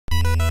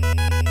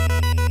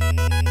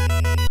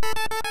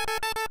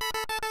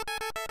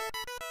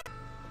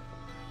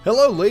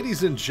Hello,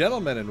 ladies and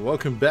gentlemen, and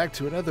welcome back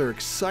to another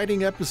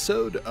exciting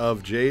episode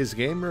of Jay's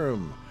Game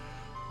Room.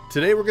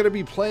 Today we're going to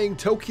be playing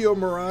Tokyo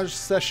Mirage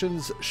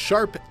Sessions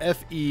Sharp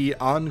FE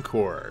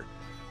Encore,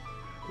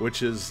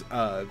 which is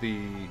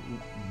the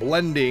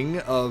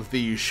blending of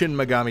the Shin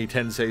Megami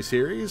Tensei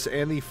series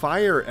and the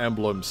Fire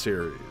Emblem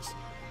series.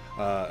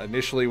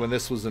 Initially, when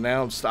this was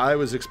announced, I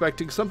was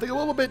expecting something a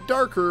little bit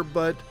darker,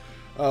 but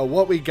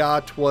what we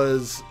got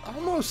was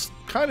almost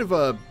kind of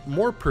a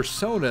more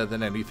Persona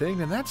than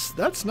anything, and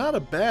that's not a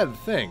bad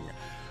thing.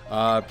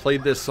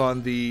 Played this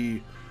on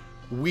the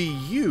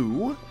Wii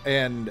U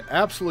and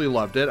absolutely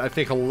loved it. I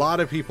think a lot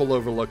of people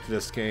overlooked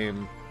this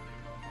game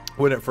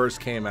when it first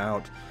came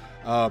out,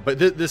 but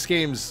this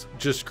game's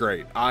just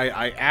great.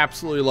 I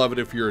absolutely love it.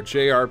 If you're a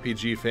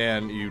JRPG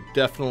fan, you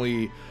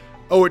definitely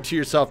owe it to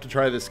yourself to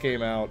try this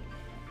game out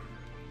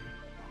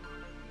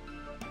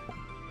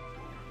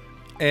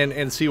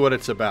and see what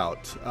it's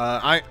about.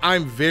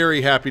 I'm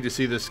very happy to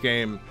see this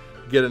game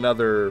get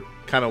another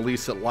kind of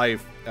lease at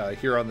life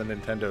here on the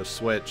Nintendo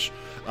Switch.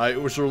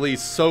 It was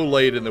released so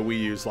late in the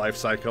Wii U's life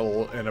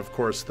cycle, and of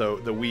course the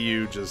Wii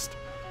U just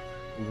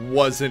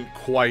wasn't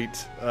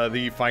quite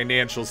the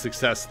financial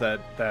success that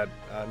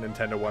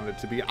Nintendo wanted it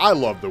to be. I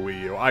love the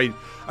Wii U.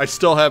 I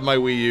still have my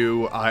Wii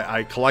U.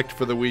 I collect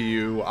for the Wii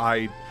U.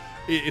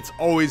 It's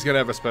always going to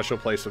have a special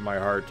place in my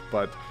heart,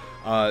 but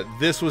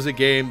this was a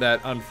game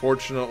that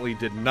unfortunately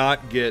did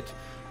not get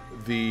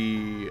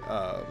the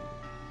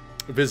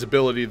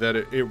visibility that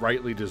it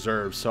rightly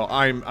deserves. So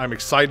I'm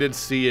excited to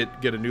see it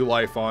get a new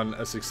life on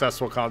a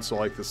successful console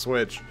like the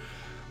Switch,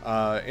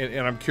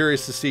 and I'm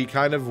curious to see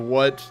kind of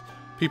what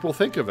people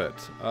think of it.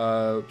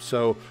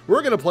 So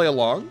we're going to play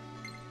along,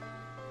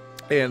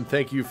 and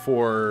thank you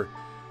for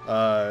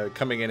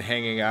coming and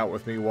hanging out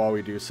with me while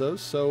we do so.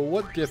 So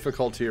what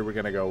difficulty are we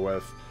going to go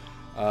with?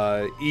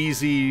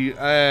 Easy,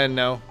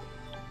 no.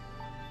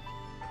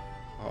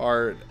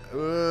 Hard.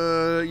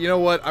 You know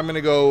what?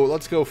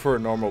 Let's go for a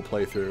normal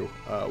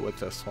playthrough with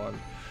this one.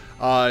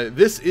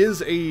 This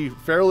is a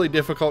fairly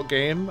difficult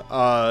game.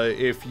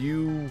 If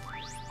you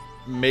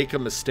make a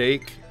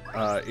mistake,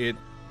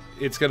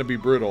 it's going to be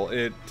brutal.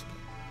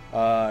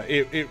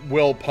 It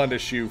will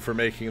punish you for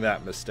making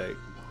that mistake.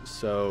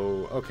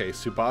 So, okay,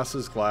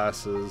 Tsubasa's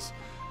glasses.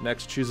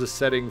 Next, choose a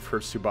setting for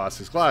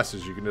Tsubasa's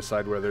glasses. You can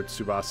decide whether it's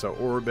Tsubasa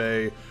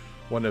Orbe,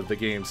 one of the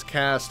game's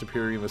cast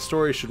appearing in the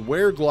story, should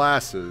wear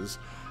glasses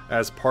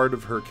as part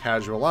of her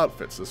casual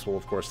outfits. This will,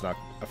 of course, not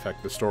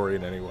affect the story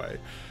in any way.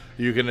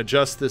 You can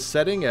adjust this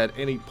setting at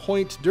any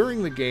point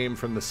during the game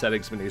from the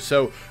settings menu.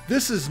 So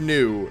this is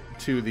new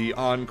to the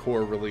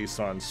Encore release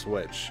on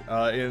Switch.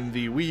 In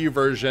the Wii U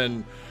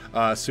version,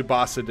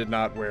 Tsubasa did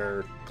not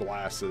wear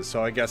glasses.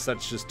 So I guess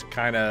that's just to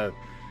kind of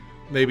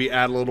maybe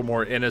add a little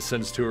more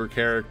innocence to her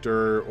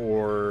character,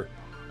 or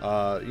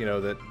you know,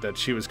 that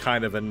she was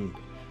kind of an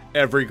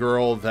every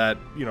girl that,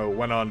 you know,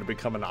 went on to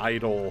become an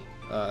idol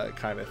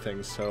kind of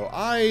thing. So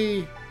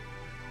I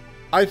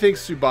think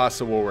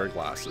Tsubasa will wear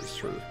glasses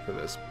for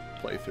this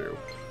playthrough.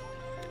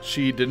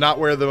 She did not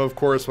wear them, of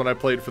course, when I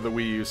played for the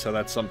Wii U, so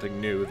that's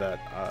something new that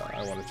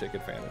I want to take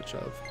advantage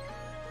of.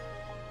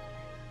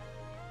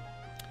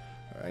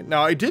 All right.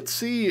 Now, I did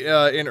see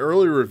in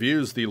early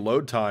reviews the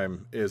load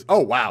time is...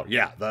 Oh, wow,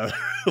 yeah, the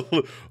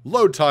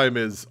load time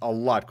is a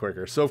lot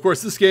quicker. So, of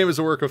course, this game is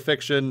a work of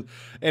fiction.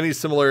 Any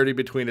similarity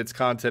between its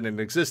content and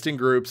existing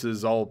groups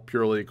is all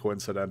purely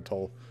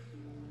coincidental,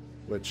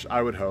 which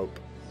I would hope.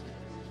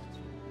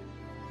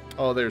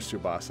 Oh, there's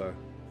Tsubasa.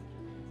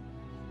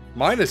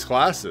 Minus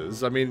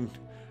glasses. I mean,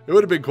 it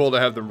would have been cool to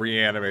have them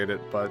reanimate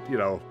it, but, you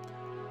know,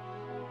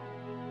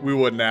 we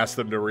wouldn't ask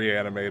them to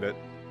reanimate it.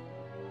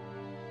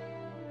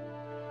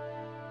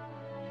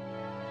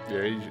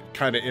 Yeah,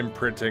 kind of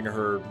imprinting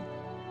her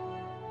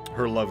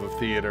love of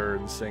theater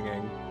and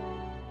singing.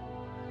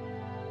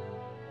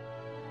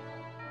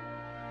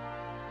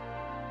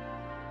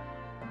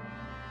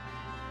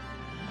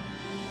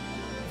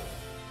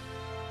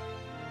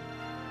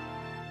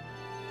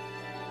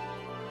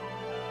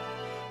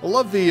 I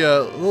love the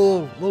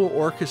little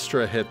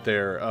orchestra hit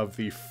there of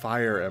the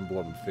Fire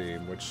Emblem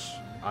theme, which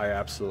I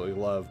absolutely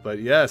love. But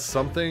yes,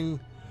 something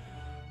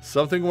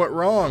went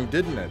wrong,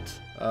 didn't it?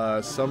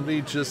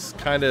 Somebody just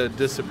kind of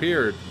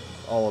disappeared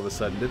all of a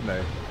sudden, didn't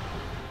they?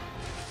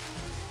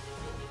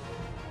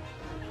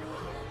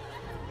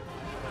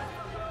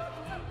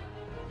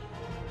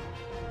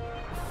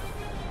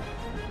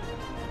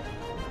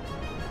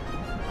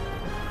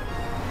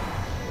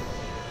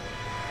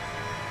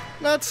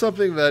 Not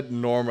something that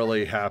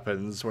normally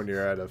happens when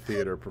you're at a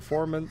theater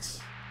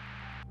performance.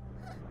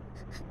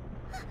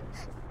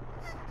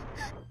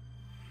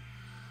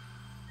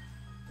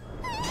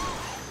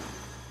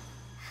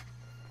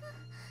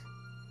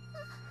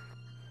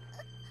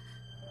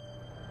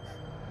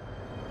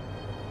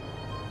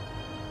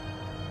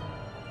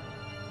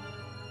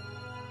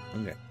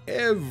 And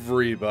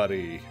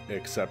everybody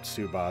except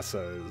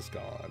Tsubasa is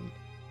gone.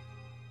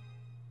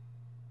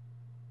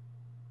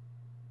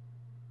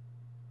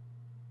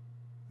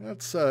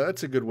 That's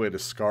a good way to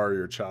scar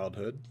your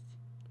childhood.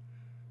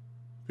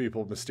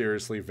 people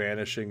mysteriously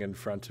vanishing in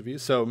front of you.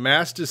 So,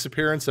 mass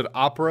disappearance at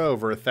opera,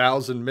 over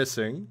 1,000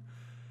 missing.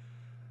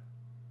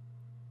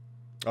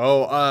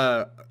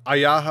 Oh,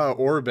 Ayaha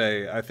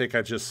Orbe, I think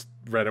I just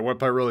read it. Went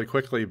by really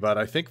quickly, but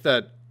I think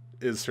that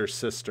is her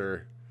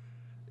sister,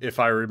 if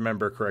I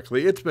remember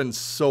correctly. It's been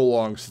so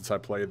long since I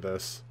played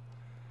this.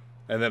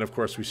 And then, of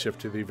course, we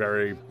shift to the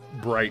very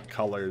bright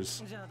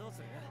colors.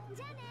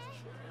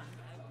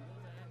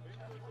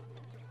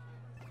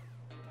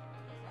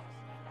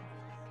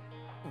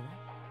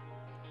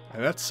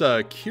 And that's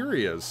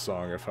Kiria's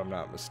song, if I'm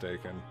not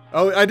mistaken.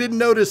 Oh, I didn't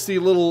notice the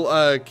little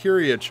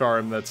Kiria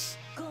charm that's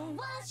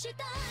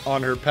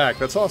on her pack.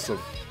 That's awesome.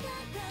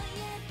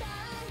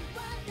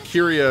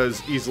 Kiria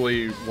is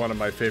easily one of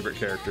my favorite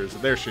characters.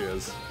 There she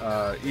is.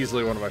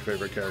 Easily one of my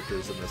favorite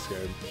characters in this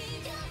game.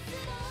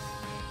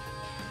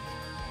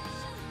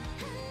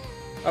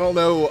 I don't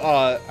know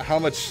how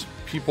much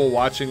people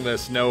watching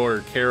this know or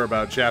care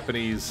about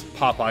Japanese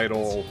pop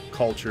idol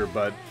culture,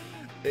 but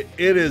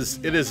it is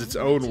its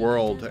own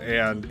world,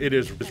 and it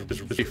is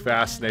really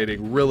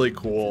fascinating, really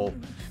cool,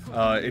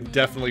 and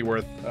definitely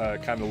worth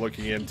kind of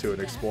looking into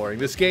and exploring.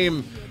 This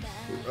game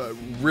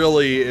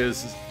really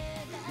is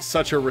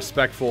such a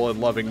respectful and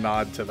loving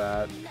nod to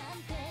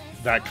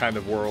that kind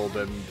of world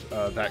and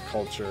that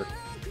culture.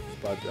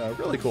 But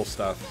really cool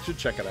stuff. You should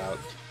check it out.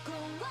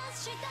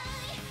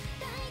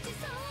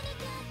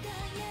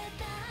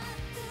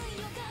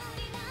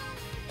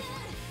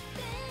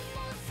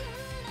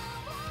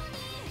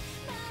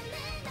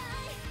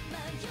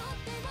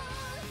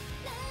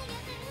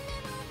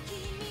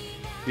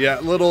 Yeah,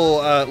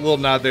 little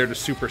nod there to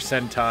Super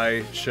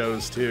Sentai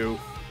shows too,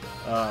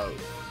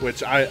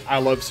 which I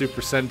love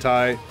Super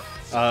Sentai.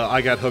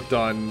 I got hooked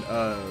on,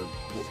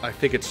 I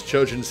think it's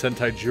Chojin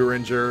Sentai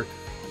Juringer,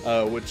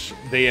 which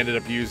they ended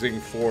up using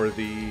for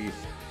the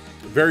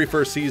very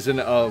first season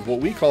of what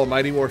we call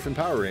Mighty Morphin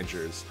Power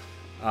Rangers.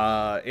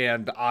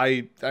 And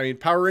I mean,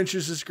 Power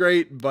Rangers is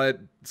great,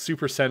 but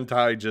Super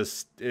Sentai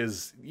just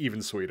is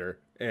even sweeter.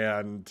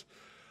 And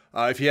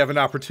if you have an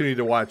opportunity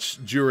to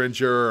watch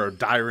Juringer or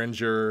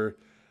Dairanger,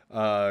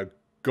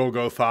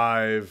 Go-Go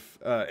 5,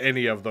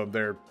 any of them,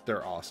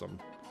 they're awesome.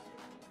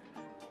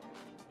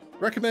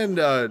 Recommend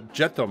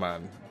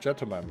Jetoman.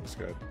 Jetoman was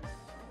good.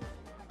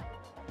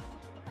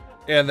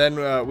 And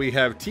then we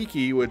have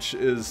Tiki, which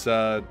is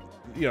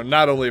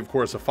not only, of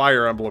course, a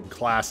Fire Emblem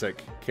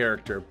classic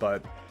character,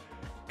 but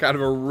kind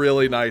of a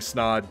really nice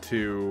nod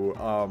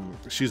to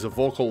she's a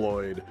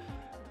Vocaloid,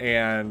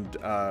 and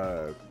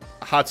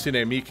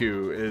Hatsune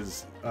Miku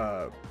is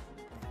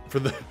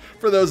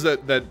for those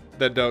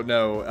that don't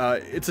know,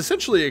 it's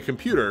essentially a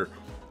computer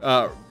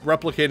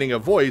replicating a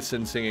voice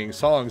and singing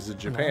songs in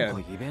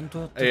Japan.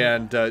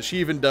 And she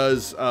even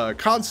does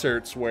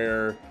concerts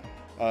where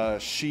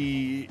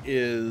she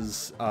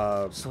is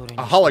a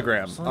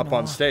hologram up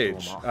on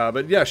stage.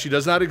 But yeah, she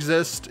does not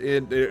exist.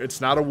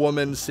 It's not a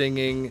woman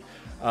singing.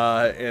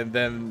 And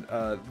then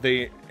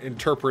they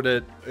interpret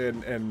it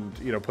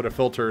and put a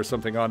filter or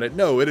something on it.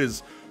 No, it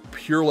is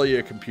purely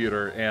a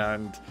computer,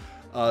 and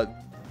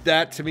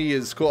that to me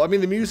is cool. I mean,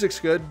 the music's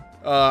good.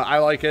 I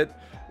like it.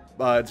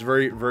 It's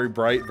very, very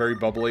bright, very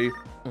bubbly.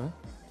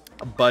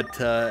 But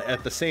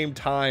at the same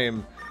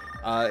time,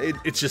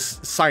 it's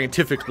just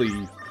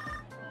scientifically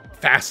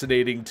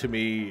fascinating to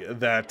me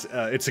that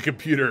it's a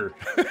computer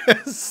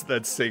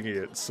that's singing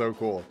it. It's so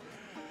cool.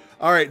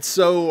 All right,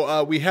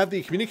 so we have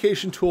the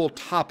communication tool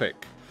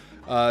Topic.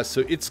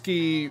 So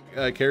Itsuki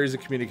carries a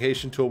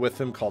communication tool with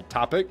him called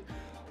Topic.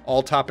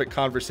 All Topic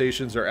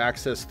conversations are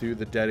accessed through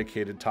the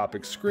dedicated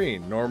Topic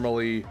screen.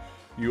 Normally,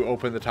 you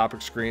open the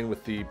Topic screen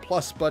with the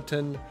plus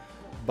button,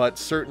 but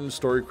certain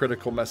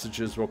story-critical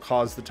messages will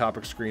cause the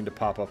Topic screen to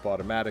pop up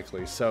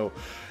automatically. So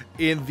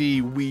in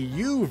the Wii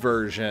U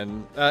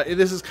version,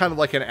 this is kind of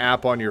like an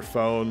app on your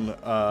phone,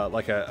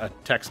 like a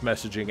text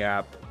messaging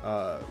app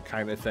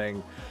kind of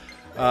thing.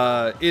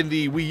 In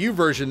the Wii U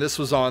version, this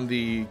was on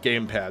the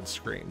gamepad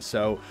screen,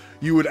 so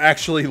you would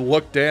actually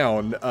look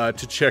down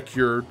to check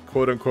your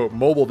quote-unquote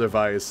mobile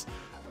device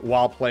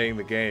while playing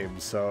the game.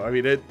 So, I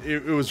mean,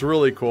 it was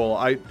really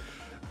cool.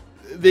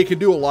 They can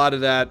do a lot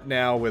of that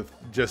now with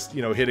just,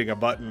 hitting a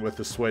button with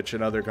the Switch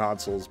and other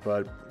consoles,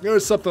 but there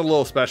was something a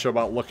little special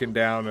about looking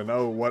down and,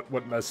 oh,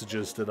 what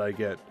messages did I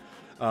get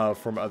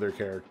from other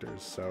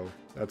characters? So,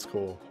 that's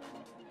cool.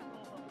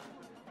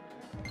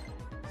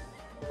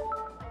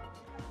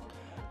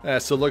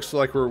 So it looks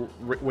like we're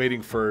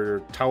waiting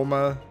for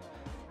Tauma,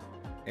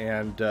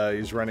 and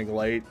he's running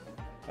late.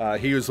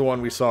 He was the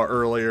one we saw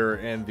earlier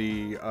in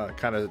the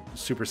kind of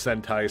Super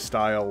Sentai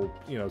style,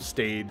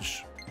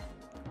 stage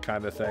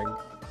kind of thing.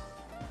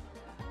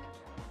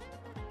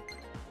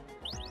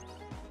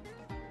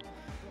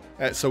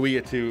 So we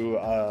get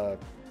to,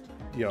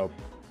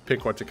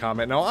 pick what to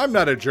comment. Now, I'm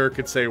not a jerk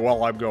and say,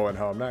 well, I'm going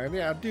home. Now,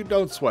 yeah, dude,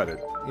 don't sweat it.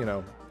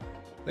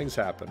 Things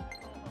happen.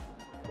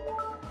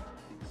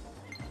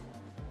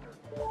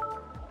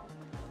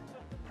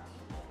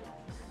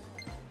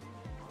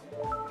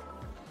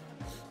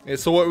 And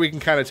so what we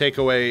can kind of take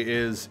away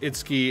is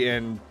Itsuki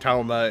and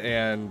Tauma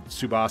and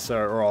Tsubasa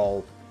are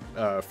all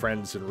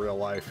friends in real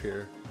life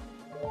here.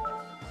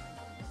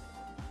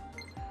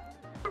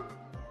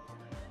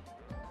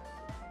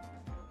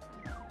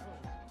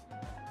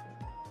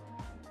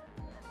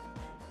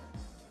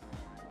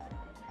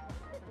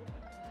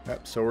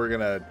 Yep, so we're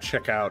gonna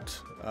check out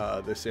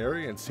this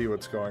area and see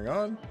what's going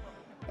on.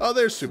 Oh,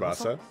 there's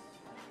Tsubasa.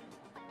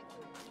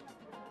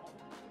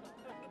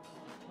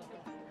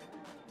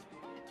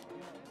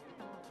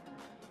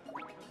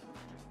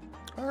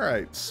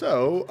 Alright,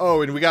 so...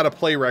 Oh, and we got a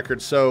play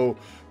record. So,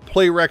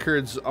 play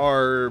records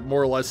are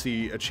more or less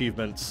the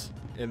achievements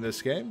in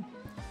this game.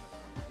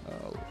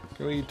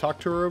 Can we talk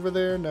to her over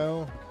there?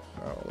 No?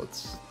 Oh,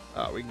 let's...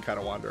 we can kind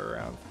of wander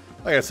around.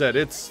 Like I said,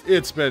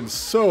 it's been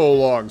so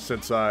long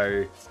since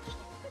I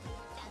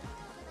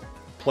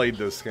played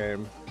this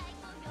game.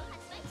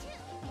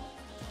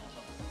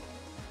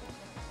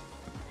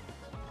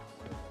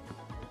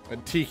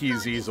 And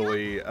Tiki's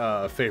easily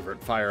a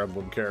favorite Fire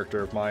Emblem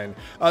character of mine.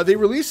 They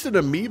released an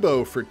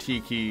amiibo for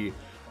Tiki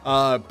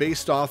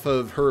based off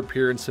of her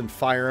appearance in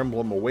Fire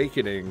Emblem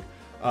Awakening,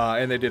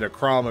 and they did a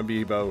Chrom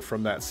amiibo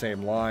from that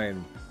same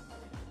line.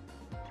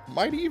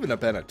 Might even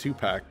have been a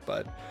 2-pack,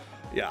 but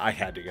yeah, I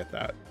had to get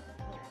that.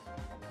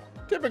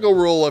 Typical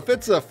rule, if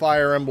it's a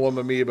Fire Emblem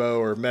amiibo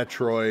or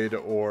Metroid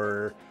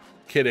or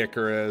Kid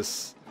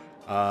Icarus,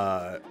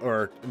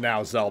 or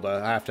now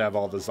Zelda. I have to have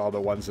all the Zelda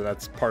ones, and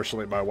that's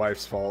partially my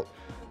wife's fault.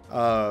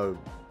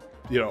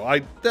 You know, I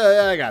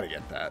gotta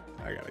get that.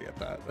 I gotta get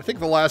that. I think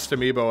the last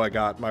amiibo I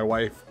got, my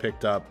wife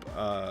picked up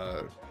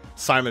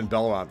Simon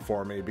Belmont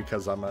for me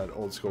because I'm an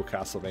old school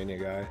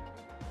Castlevania guy.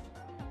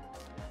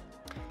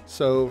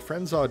 So,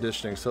 friends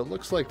auditioning. So it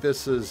looks like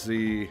this is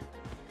the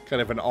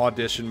kind of an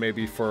audition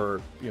maybe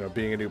for, you know,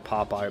 being a new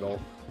pop idol.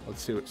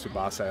 Let's see what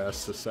Tsubasa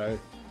has to say.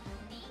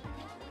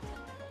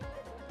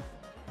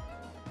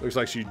 Looks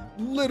like she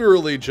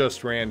literally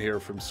just ran here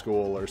from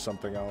school or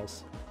something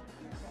else.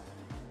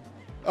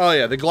 Oh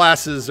yeah, the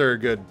glasses are a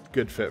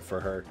good fit for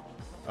her.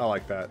 I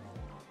like that.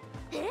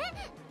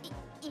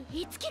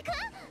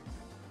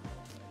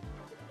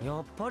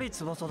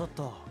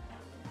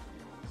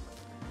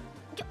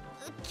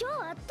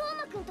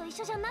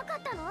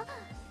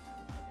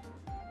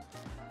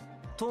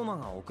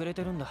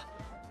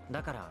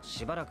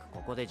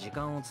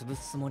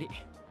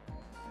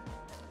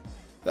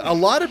 A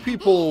lot of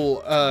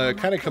people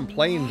kind of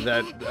complained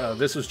that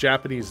this was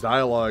Japanese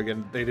dialogue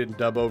and they didn't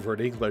dub over in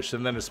English,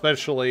 and then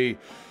especially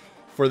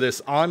for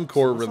this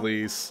Encore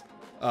release,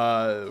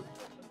 you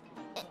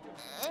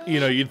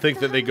know, you'd think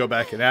that they'd go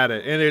back and add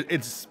it, and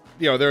it's,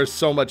 you know, there's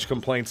so much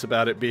complaints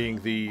about it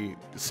being the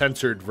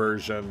censored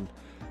version,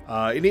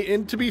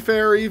 and to be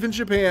fair, even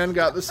Japan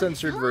got the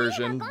censored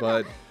version,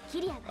 but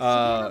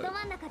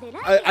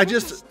I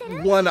just,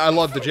 I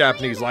love the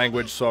Japanese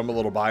language, so I'm a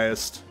little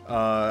biased.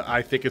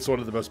 I think it's one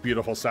of the most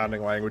beautiful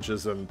sounding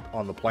languages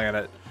on the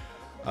planet.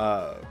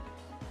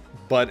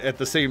 But at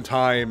the same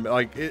time,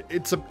 like,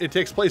 it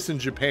takes place in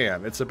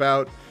Japan. It's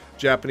about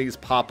Japanese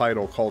pop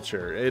idol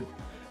culture.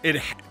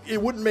 It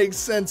wouldn't make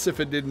sense if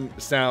it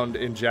didn't sound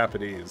in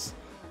Japanese,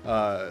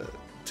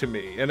 to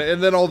me. And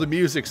then all the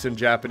music's in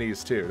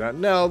Japanese too. Now,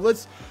 no,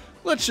 let's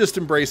just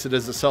embrace it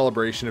as a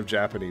celebration of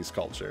Japanese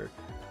culture.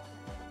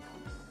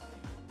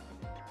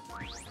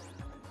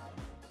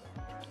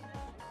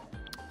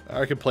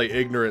 I could play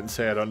ignorant and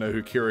say I don't know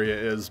who Kiria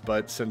is,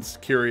 but since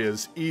Kiria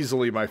is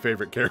easily my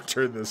favorite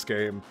character in this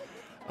game,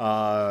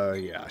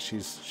 yeah,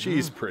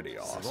 she's pretty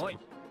awesome.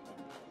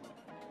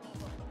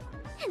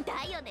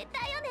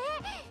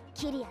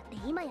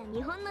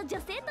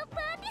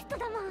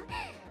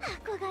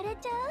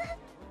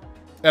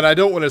 And I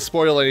don't want to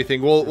spoil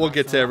anything. We'll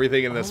get to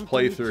everything in this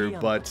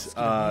playthrough,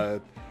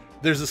 but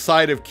there's a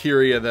side of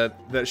Kiria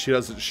that she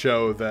doesn't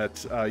show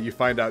that you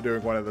find out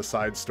during one of the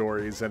side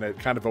stories, and it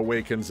kind of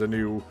awakens a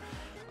new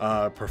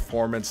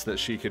performance that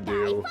she can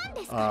do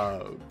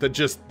that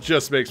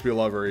just makes me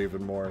love her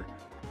even more.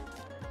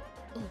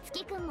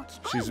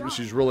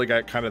 She's really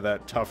got kind of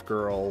that tough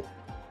girl,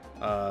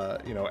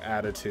 you know,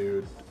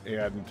 attitude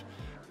and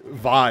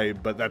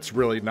vibe, but that's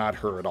really not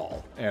her at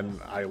all, and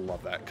I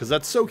love that because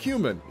that's so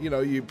human. You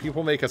know,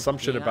 people make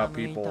assumption about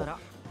people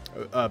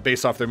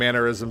based off their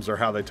mannerisms or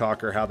how they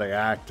talk or how they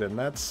act, and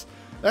that's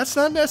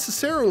not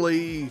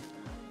necessarily,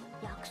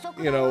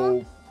 you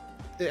know,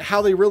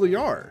 how they really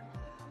are.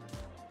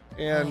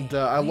 And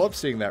I love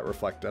seeing that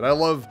reflected. I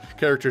love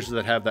characters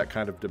that have that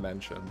kind of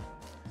dimension.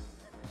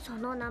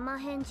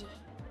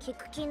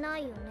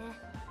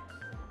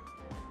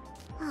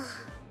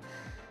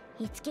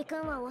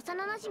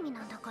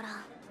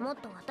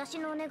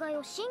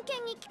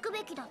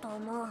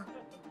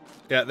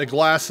 Yeah, the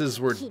glasses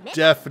were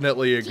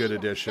definitely a good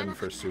addition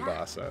for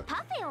Tsubasa.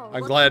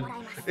 I'm glad.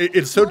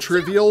 It's so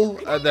trivial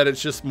that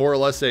it's just more or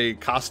less a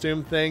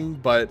costume thing,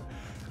 but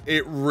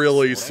it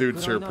really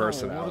suits her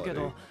personality.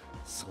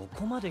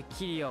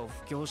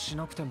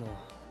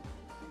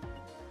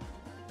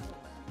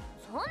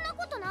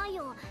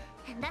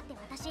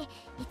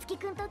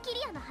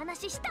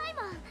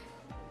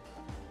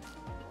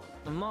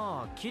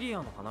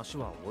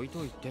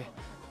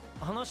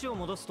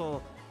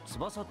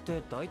 翼っ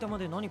て大玉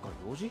で何か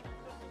用事?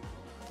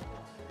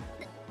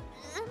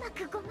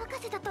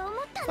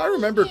 If I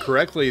remember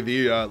correctly,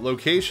 the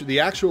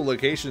actual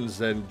locations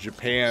in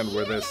Japan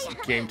where this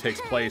game takes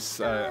place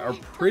are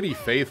pretty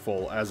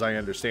faithful, as I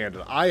understand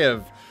it. I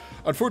have,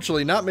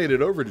 unfortunately, not made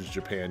it over to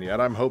Japan yet.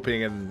 I'm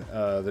hoping in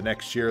the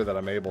next year that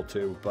I'm able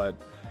to, but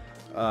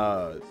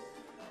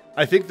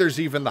I think there's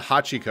even the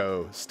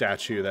Hachiko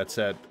statue that's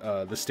at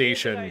the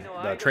station,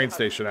 the train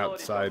station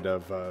outside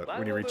of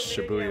when you reach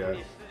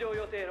Shibuya.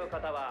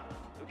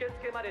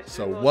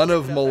 So, one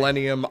of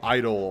Millennium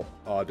Idol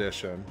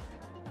audition.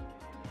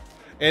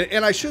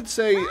 And I should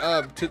say,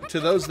 to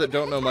those that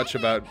don't know much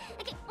about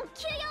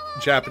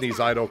Japanese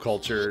idol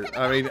culture,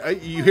 I mean,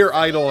 you hear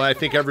idol, and I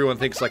think everyone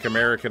thinks like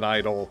American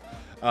Idol.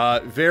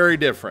 Very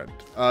different.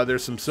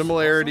 There's some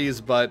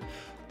similarities, but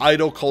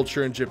idol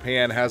culture in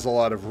Japan has a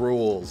lot of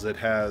rules. It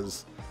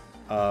has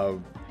a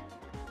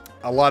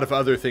lot of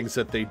other things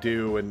that they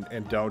do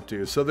and don't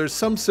do. So there's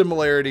some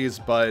similarities,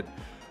 but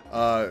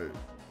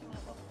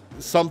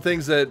some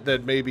things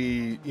that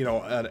maybe, you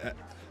know,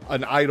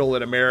 an idol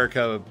in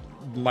America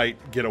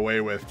might get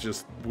away with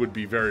just would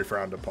be very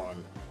frowned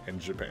upon in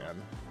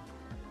Japan.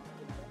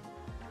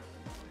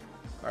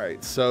 All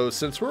right, so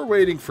since we're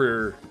waiting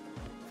for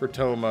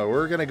Toma,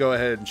 we're gonna go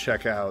ahead and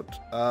check out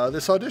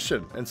this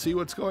audition and see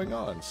what's going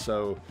on.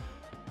 So,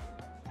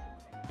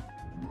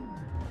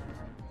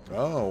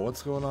 oh,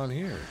 what's going on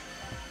here?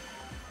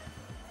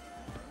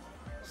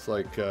 It's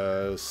like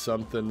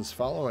something's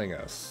following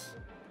us.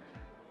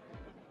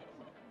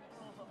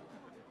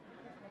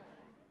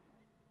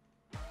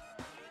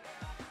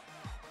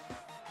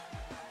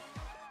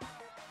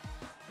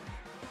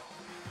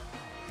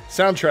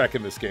 Soundtrack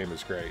in this game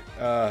is great.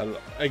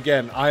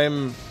 Again,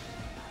 I'm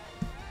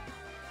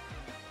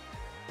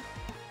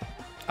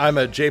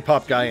a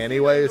J-pop guy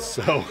anyway,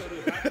 so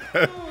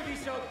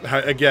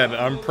again,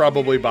 I'm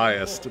probably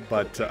biased,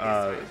 but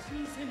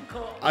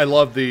I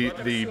love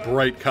the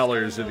bright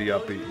colors and the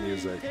upbeat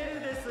music.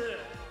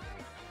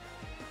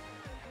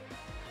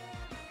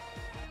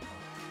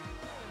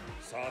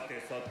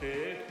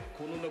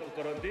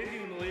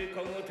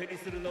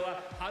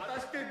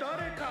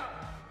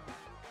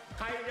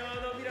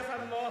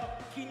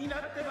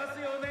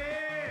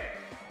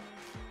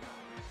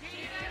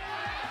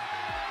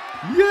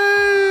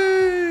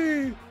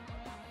 Yay!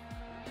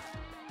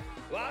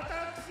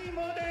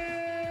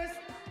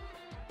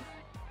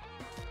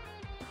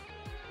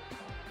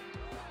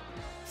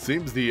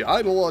 Seems the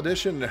idol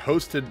audition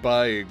hosted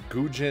by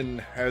Gujin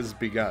has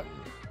begun.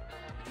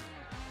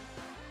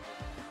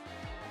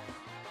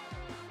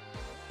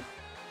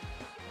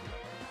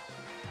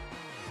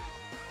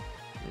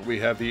 We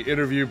have the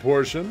interview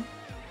portion.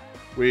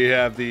 We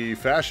have the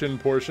fashion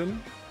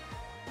portion.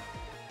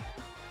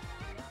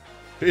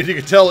 And you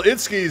can tell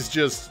Itsuki's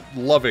just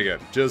loving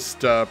it. Just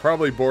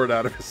probably bored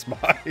out of his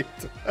mind.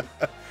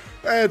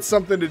 It's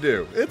something to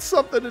do. It's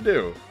something to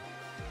do.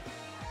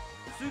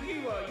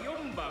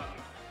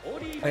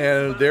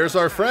 And there's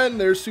our friend.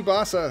 There's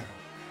Tsubasa.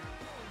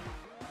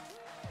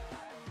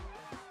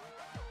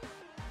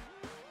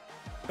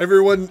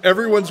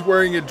 Everyone's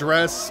wearing a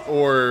dress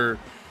or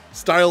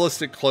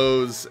stylistic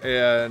clothes,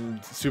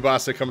 and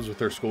Tsubasa comes with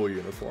her school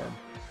uniform.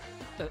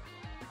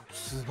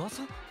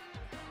 Tsubasa?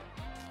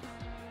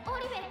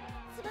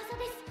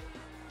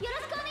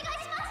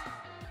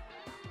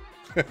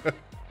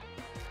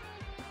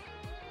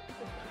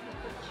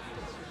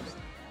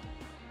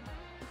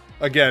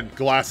 Again,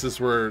 glasses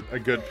were a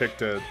good pick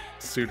to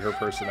suit her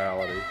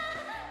personality.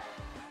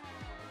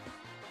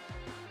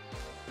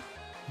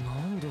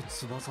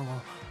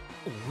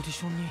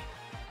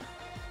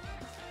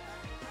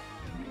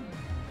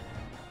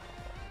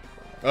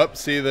 Oh,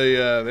 see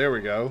the, there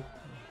we go.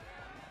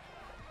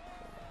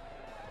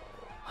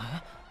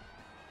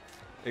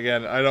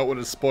 Again, I don't want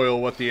to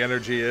spoil what the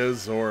energy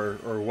is or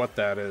what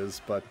that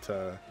is, but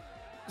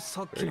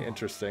very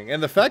interesting.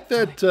 And the fact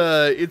that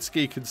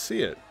Itsuki could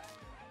see it.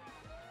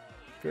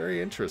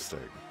 Very interesting.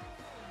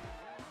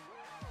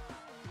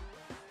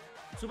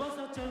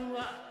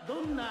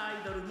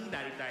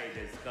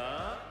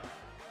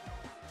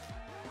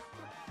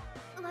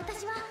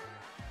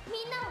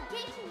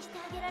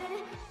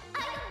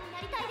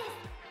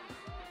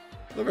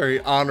 A very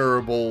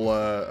honorable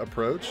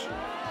approach.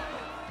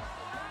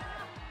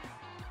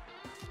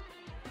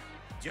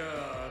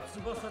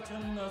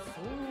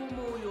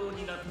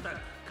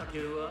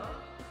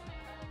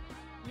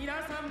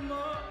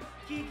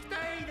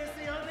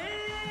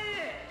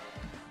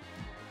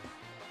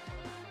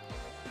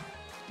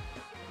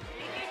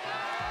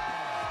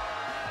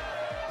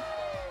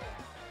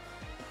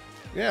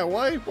 Yeah,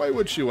 why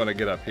would she want to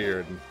get up here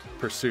and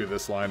pursue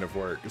this line of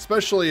work,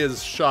 especially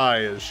as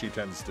shy as she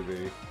tends to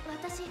be?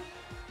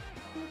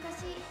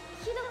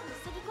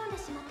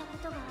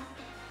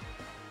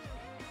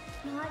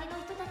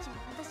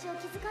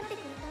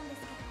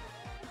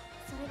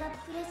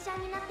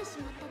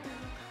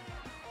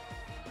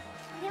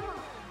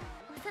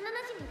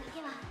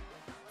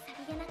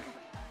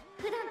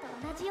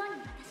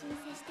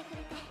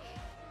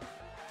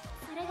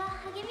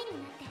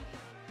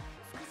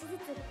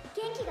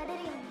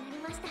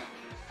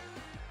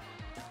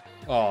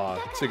 Aw,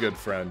 it's a good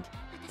friend.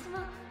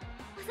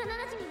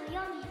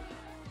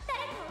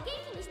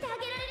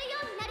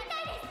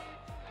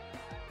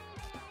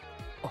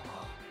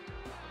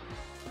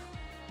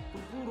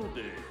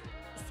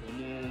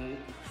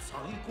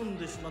 込ん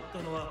でしまった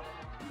のは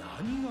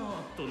何が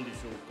あったんでし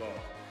ょうか。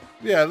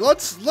 Yeah,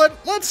 let's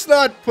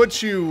not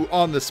put you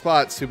on the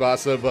spot,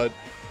 Tsubasa, but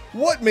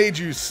what made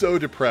you so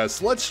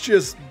depressed? Let's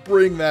just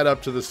bring that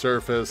up to the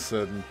surface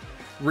and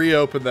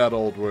reopen that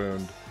old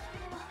wound.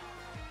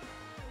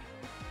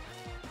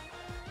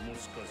 も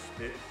しかし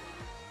て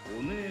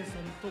お姉さ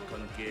んと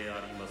関係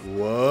ありますか？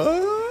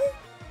 What?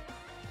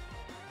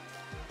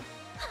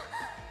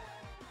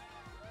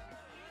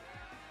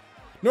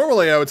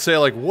 Normally I would say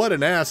like, what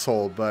an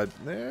asshole, but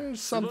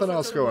there's something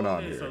else going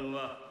on here.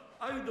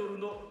 アイドル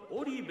の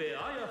織部彩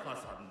葉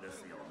さんで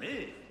すよ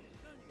ね。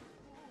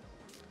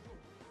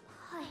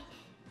はい、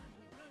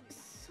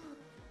そう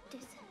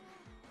です。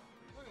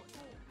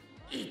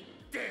言っ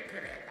てく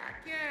れ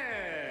なきゃ。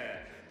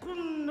こ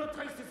んな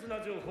大切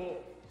な情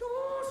報ど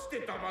うし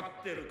て黙っ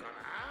てるか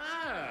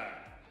な。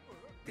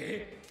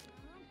で、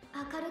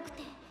明るく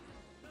て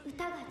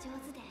歌が上手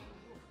で、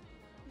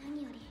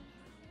何より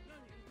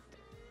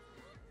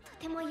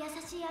とても優し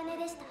い姉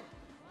でした。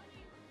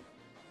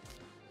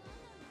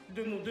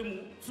でも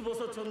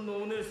翼ちゃんの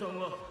お姉さん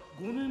は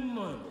5年前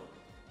の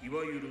い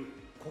わゆる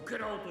こけ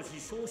ら落と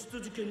し消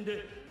失事件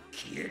で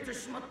消えて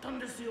しまったん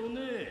ですよ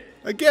ね。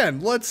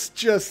 Again, let's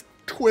just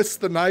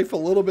twist the knife a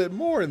little bit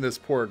more in this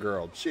poor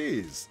girl.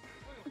 Jeez.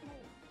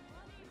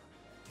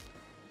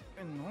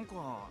 なん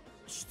か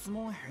質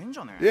問変じ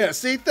ゃね? Yeah,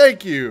 see,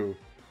 thank you.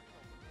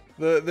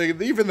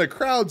 Even the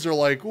crowds are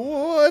like,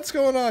 what's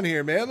going on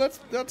here, man? That's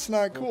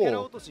not cool. こけ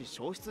ら落とし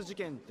消失事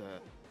件って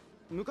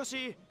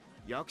昔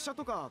役者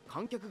とか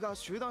観客が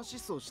集団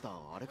失踪した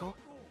あれか？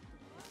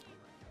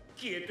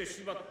消えて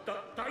しまっ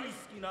た大好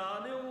き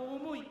な姉を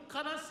思い悲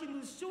し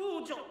む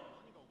少女。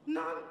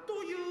なん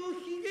という悲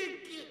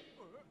劇。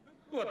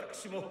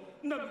私も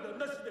涙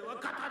なしでは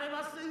語れ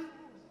ません。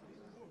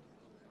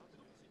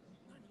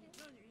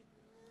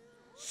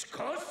し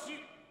かし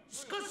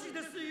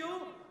ですよ。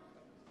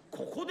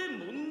ここで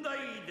問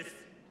題です。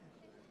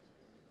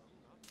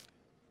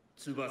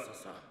翼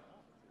さん。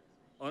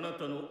あな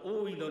たの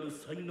大いなる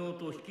才能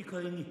と引き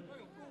換えに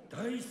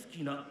大好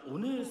きなお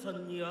姉さ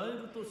んに会え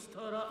るとし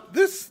たら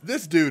This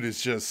dude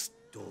is just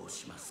どう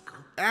します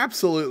か?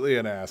 Absolutely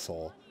an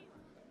asshole.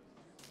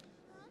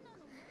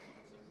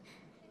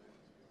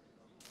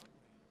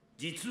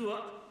 実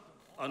は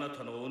あな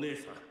たのお姉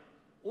さん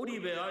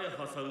織部彩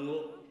葉さん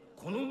を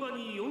この場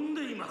に呼ん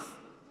でいます。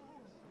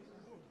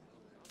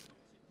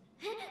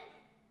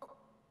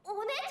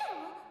お姉ちゃ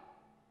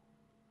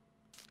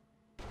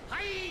ん？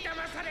はい、騙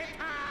され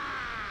た。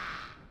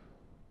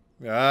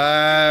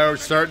 We're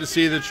starting to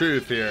see the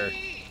truth here.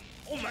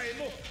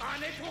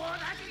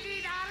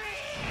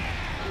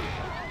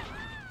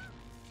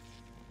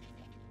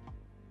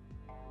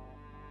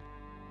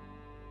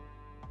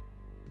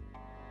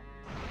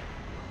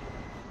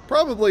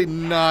 Probably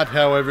not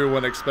how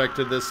everyone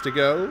expected this to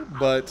go,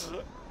 but...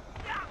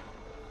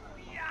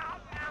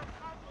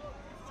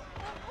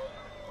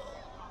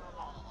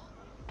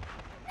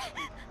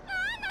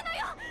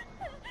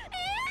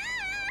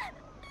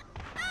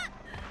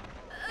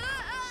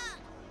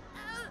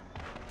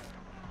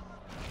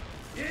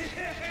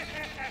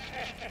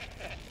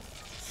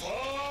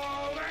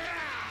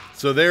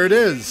 So there it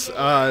is.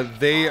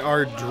 They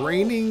are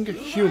draining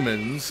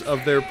humans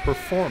of their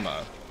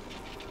Performa,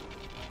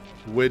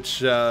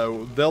 which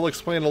they'll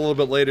explain a little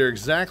bit later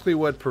exactly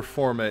what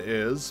Performa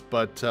is,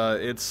 but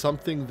it's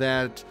something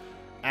that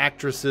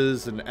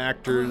actresses and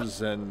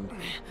actors and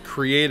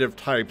creative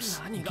types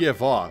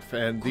give off,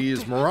 and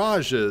these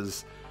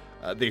Mirages,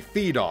 they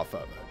feed off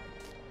of it.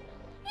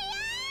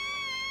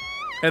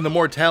 And the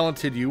more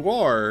talented you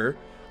are,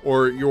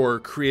 or your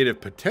creative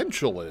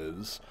potential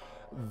is,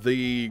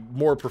 the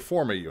more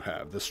Performa you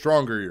have, the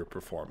stronger your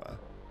Performa.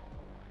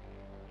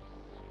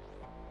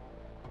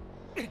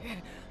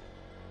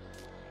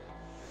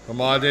 Come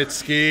on,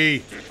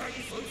 Itsuki.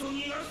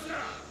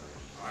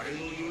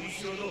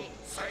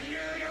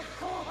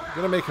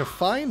 Gonna make a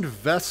fine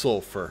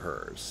vessel for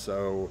her.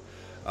 So,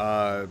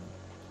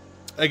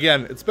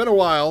 again, it's been a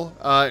while,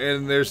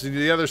 and there's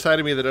the other side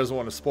of me that doesn't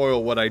want to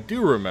spoil what I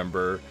do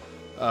remember.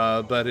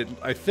 But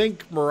I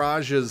think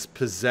Mirages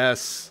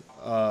possess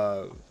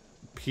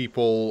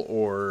people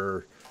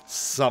or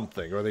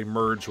something, or they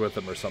merge with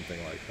them or something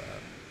like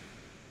that.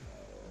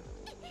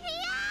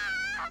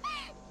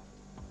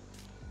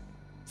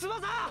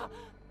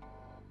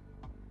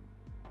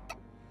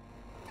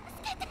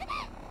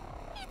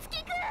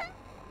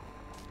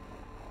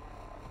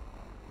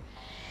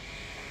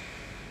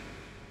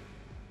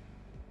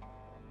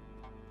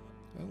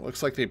 It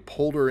looks like they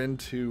pulled her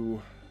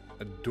into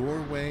a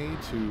doorway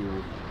to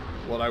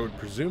what I would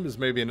presume is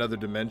maybe another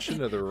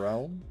dimension of the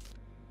realm.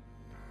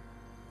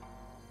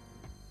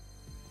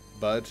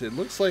 But it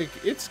looks like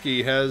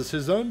Itsuki has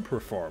his own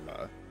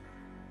Performa.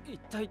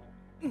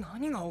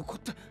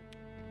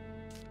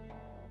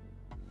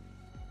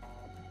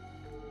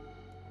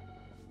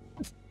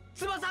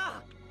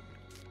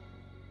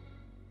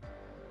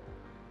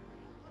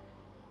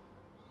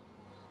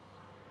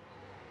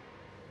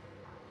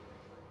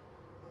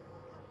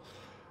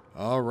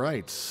 All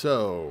right,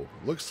 so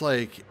looks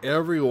like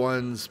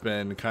everyone's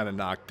been kind of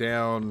knocked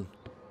down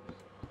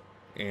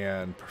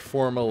and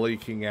Performa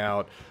leaking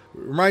out.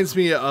 Reminds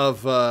me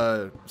of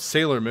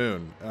Sailor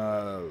Moon.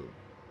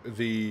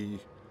 The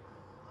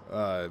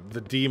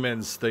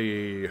demons,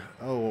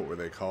 what were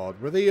they called?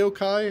 Were they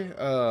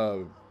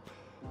yokai?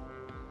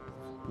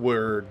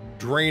 Were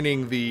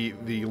draining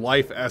the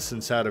life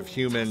essence out of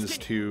humans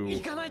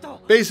to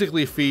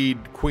basically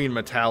feed Queen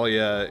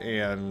Metalia,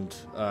 and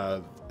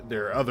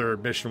their other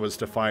mission was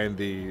to find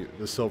the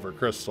silver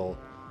crystal.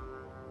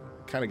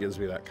 Kind of gives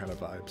me that kind of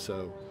vibe.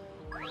 So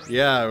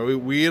yeah,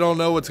 we don't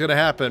know what's gonna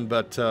happen,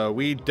 but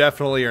we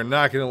definitely are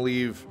not gonna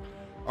leave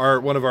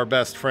one of our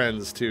best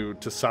friends to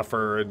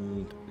suffer,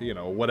 and you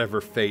know,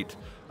 whatever fate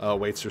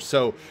waits her.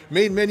 So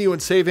main menu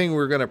and saving,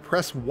 we're gonna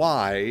press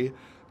Y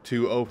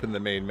to open the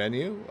main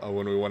menu.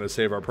 When we want to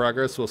save our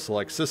progress, we'll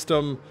select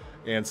system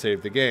and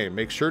save the game.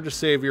 Make sure to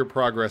save your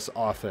progress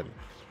often.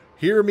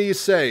 Hear me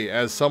say,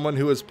 as someone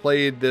who has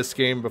played this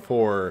game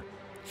before,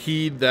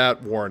 heed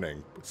that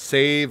warning.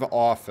 Save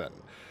often.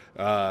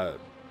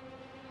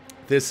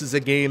 This is a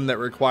game that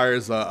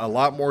requires a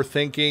lot more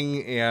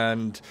thinking,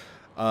 and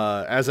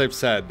as I've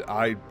said,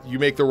 you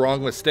make the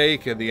wrong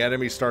mistake and the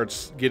enemy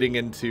starts getting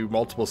into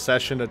multiple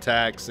session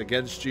attacks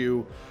against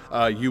you,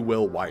 you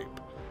will wipe.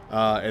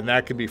 And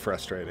that can be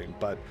frustrating,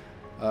 but,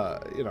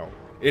 you know,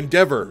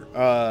 endure,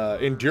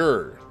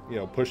 you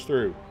know, push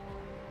through.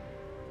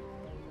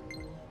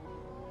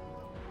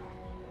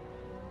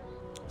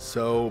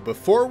 So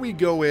before we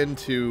go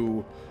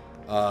into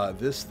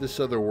this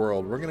other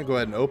world, we're going to go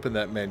ahead and open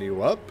that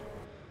menu up.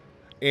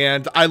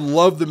 And I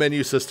love the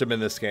menu system in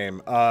this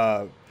game.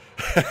 I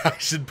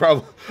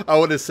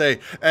want to say,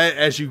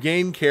 as you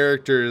gain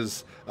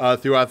characters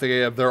throughout the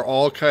game, they're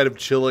all kind of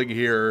chilling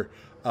here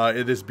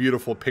in this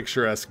beautiful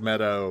picturesque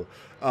meadow.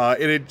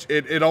 And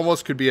it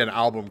almost could be an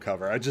album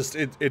cover.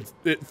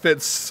 It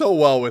fits so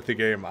well with the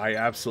game. I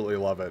absolutely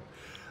love it.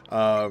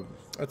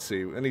 Let's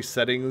see, any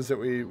settings that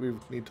we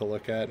need to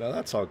look at? No,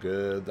 that's all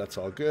good. That's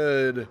all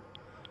good.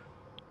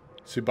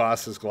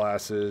 Tsubasa's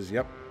glasses.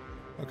 Yep.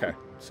 Okay,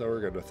 so we're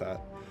good with that.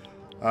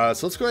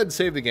 So let's go ahead and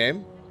save the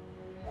game.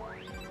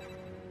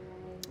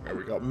 There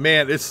we go.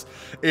 Man,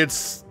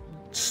 it's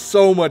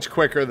so much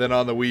quicker than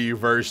on the Wii U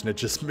version. It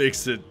just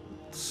makes it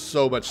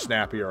so much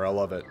snappier. I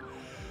love it.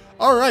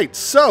 All right,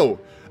 so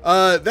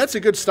that's a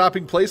good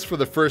stopping place for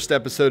the first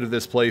episode of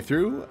this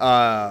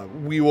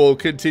playthrough. We will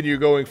continue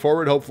going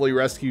forward, hopefully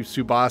rescue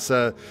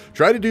Tsubasa,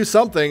 try to do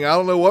something. I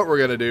don't know what we're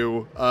going to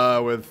do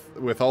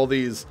with all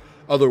these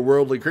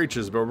otherworldly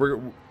creatures, but we're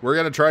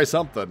going to try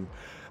something.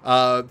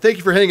 Thank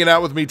you for hanging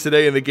out with me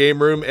today in the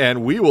game room,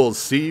 and we will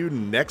see you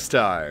next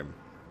time.